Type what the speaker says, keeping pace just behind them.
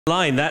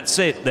line. That's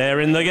it. They're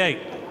in the gate.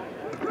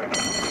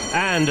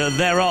 And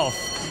they're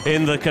off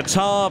in the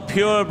Qatar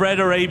purebred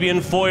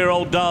Arabian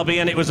 4-year-old derby,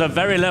 and it was a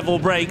very level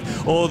break,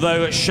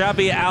 although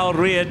Shabi Al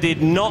Ria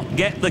did not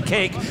get the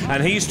kick,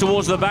 and he's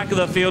towards the back of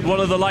the field, one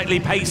of the likely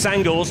pace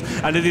angles,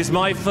 and it is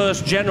My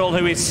First General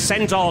who is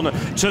sent on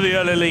to the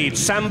early lead.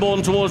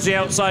 Samborn towards the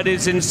outside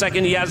is in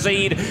second.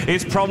 Yazid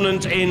is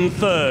prominent in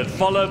third,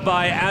 followed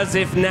by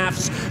Asif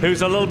Nafs,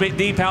 who's a little bit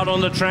deep out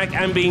on the track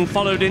and being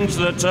followed into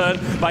the turn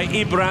by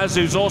Ibraz,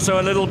 who's also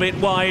a little bit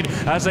wide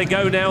as they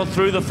go now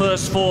through the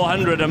first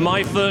 400, and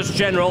My First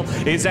General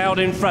is out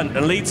in front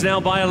and leads now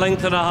by a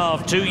length and a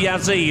half to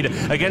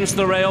Yazid against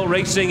the rail,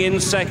 racing in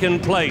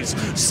second place.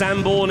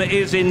 Samborn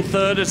is in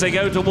third as they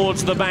go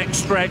towards the back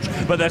stretch,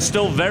 but they're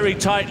still very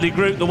tightly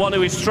grouped. The one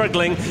who is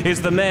struggling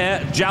is the mare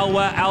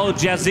Jalwa Al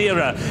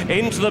Jazeera.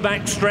 Into the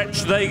back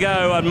stretch they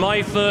go, and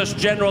My First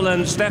General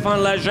and Stefan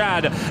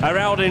Lajad are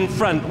out in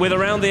front, with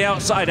around the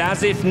outside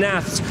Asif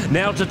Nafs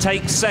now to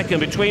take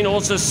second, between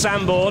also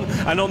Samborn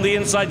and on the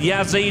inside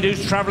Yazid,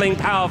 who's travelling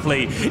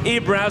powerfully.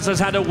 Ibraz has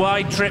had a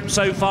wide trip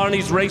so far and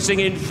he's racing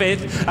in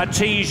fifth.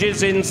 Atij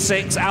is in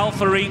sixth.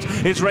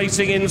 Al-Farit is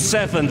racing in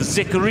seventh.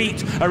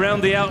 Zikrit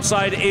around the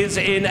outside is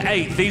in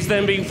eighth. He's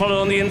then being followed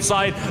on the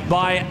inside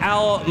by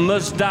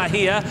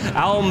Al-Muzdahir.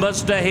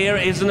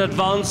 Al-Muzdahir is an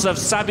advance of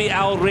Sabi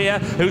Al-Ria,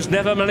 who's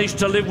never managed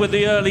to live with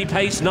the early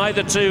pace,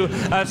 neither to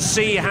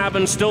Sihab,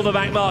 and still the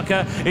back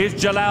marker is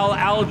Jalal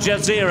Al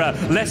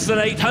Jazeera. Less than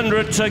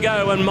 800 to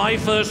go, and My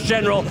First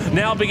General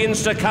now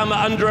begins to come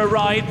under a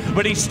ride,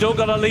 but he's still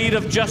got a lead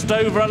of just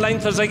over a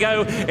length as they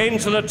go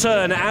into the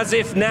turn.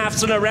 Asif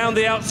Nafs, and around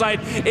the outside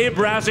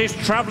Ibraz is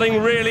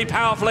travelling really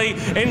powerfully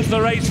into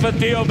the race for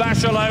Theo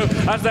Bachalo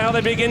as now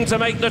they begin to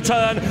make the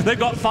turn. They've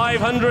got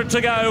 500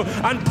 to go,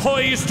 and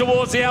poised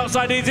towards the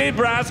outside is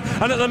Ibraz,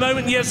 and at the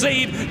moment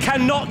Yazid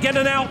cannot get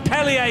an out.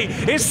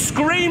 Pellier is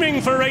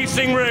screaming for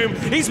racing room.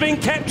 He's been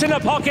kept in a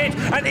pocket,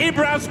 and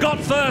Ibraz got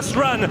first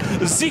run.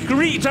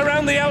 Zikrit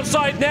around the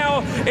outside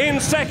now in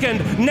second.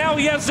 Now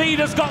Yazid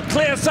has got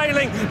clear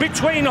sailing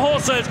between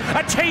horses.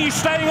 Atij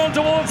staying on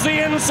towards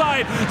the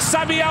inside.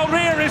 Sabi Al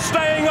Ria is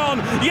staying on.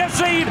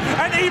 Yazid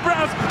and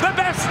Ibraz, the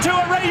best two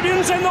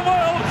Arabians in the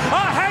world,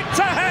 are head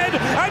to head,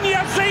 and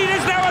Yazid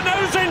is now a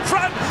nose in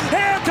front.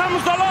 Here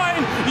comes the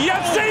line.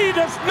 Yazid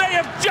may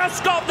have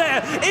just got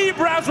there.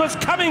 Ibraz was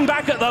coming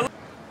back at the...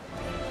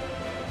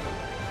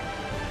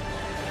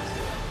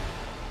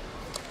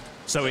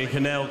 So we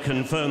can now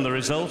confirm the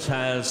result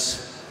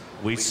as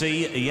we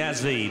see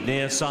Yazid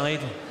near side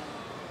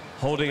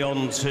holding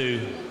on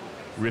to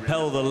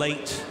repel the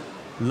late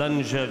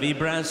lunge of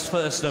Ibraz.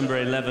 First, number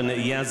 11,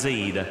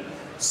 Yazid.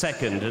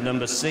 Second,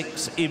 number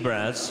 6,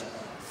 Ibraz.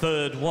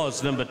 Third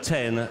was number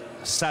 10,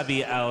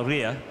 Sabi Al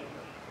Ria.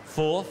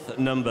 Fourth,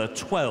 number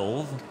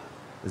 12,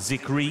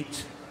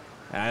 Zikrit.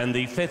 And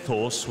the fifth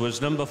horse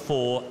was number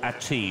 4,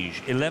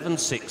 Atij. 11,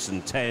 6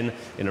 and 10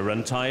 in a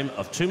run time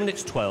of 2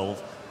 minutes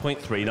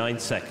 12.39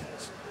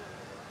 seconds.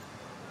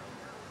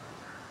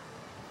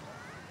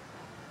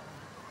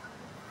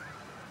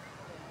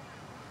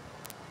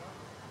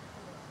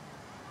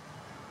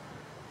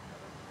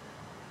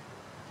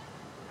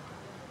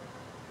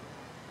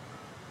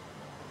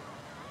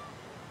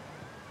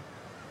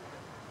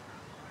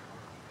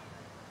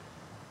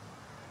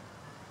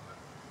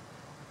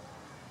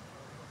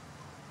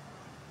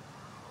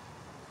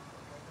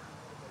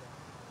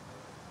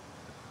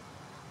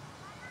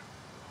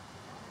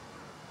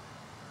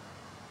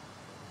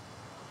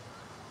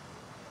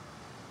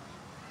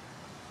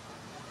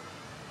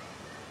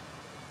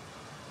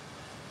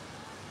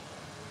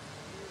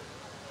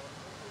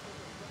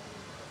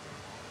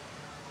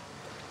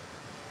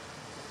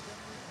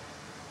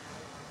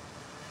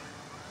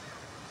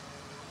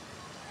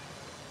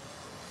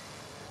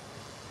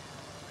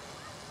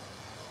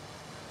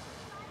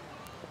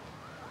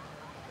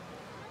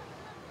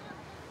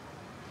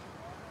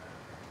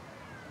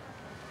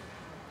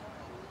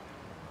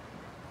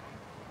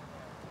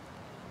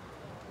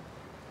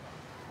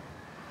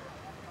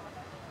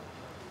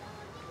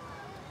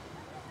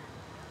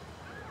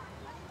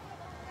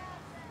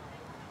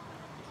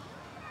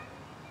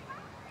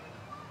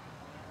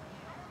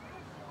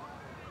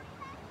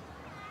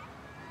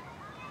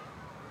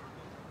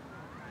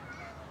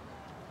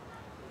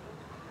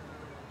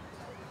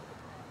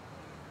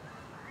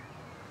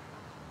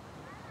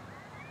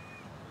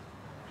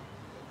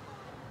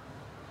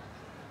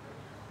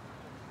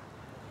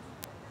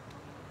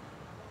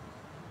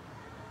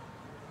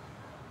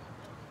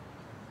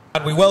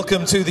 And we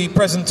welcome to the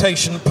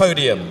presentation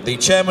podium the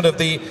chairman of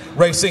the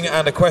Racing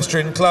and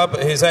Equestrian Club,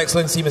 His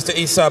Excellency Mr.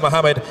 Isa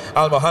Mohammed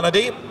Al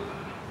Mohanadi,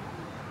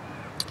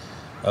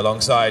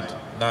 alongside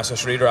Nasser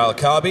Shreder Al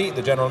Kabi,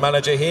 the general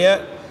manager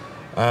here,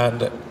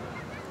 and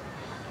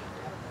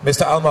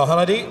Mr. Al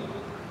Mohanadi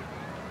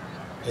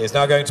is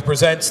now going to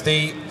present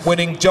the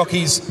winning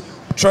jockey's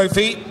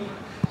trophy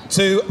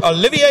to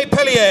Olivier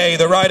Pellier,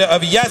 the rider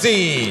of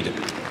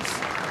Yazid.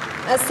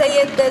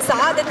 السيد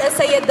سعادة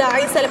السيد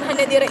عيسى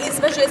المهندي رئيس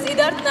مجلس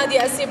إدارة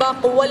نادي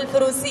السباق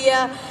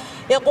والفروسية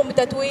يقوم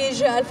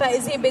بتتويج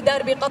الفائزين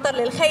بدربي قطر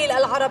للخيل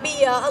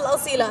العربية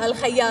الأصيلة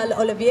الخيال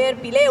أوليفير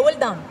بيلي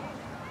ولدان.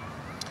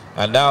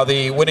 And now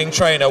the winning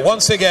trainer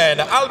once again,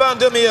 Alban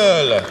de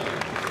Meulle.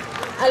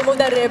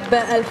 المدرب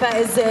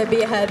الفائز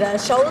بهذا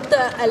الشوط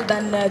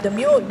ألبان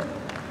دميول.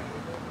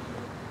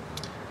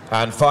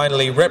 And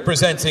finally,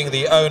 representing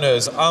the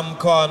owners,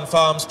 Kwan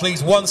Farms,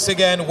 please once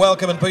again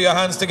welcome and put your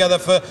hands together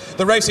for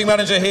the racing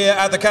manager here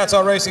at the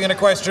Qatar Racing and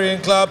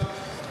Equestrian Club,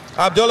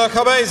 Abdullah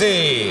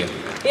Khabaizi.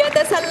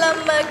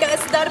 يتسلم كأس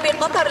دربي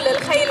قطر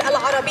للخيل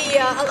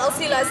العربية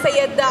الأصيلة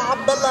السيد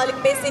عبد الله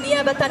الكبيسي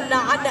نيابة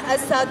عن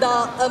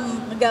السادة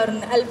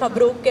قرن. ألف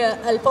مبروك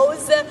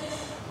الفوز.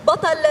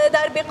 بطل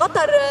دربي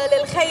قطر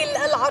للخيل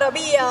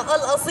العربية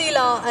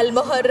الأصيلة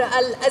المهر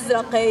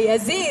الأزرق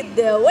يزيد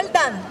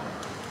ولدان.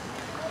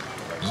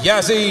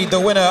 Yazid, the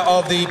winner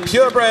of the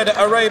Purebred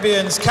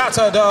Arabians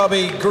Qatar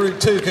Derby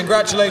Group 2.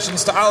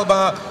 Congratulations to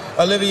Alba,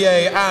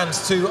 Olivier and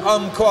to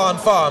Kwan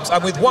Farms.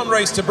 And with one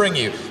race to bring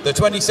you, the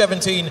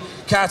 2017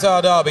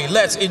 Qatar Derby,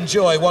 let's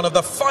enjoy one of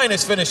the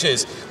finest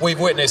finishes we've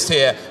witnessed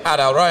here at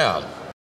Al Rayyan.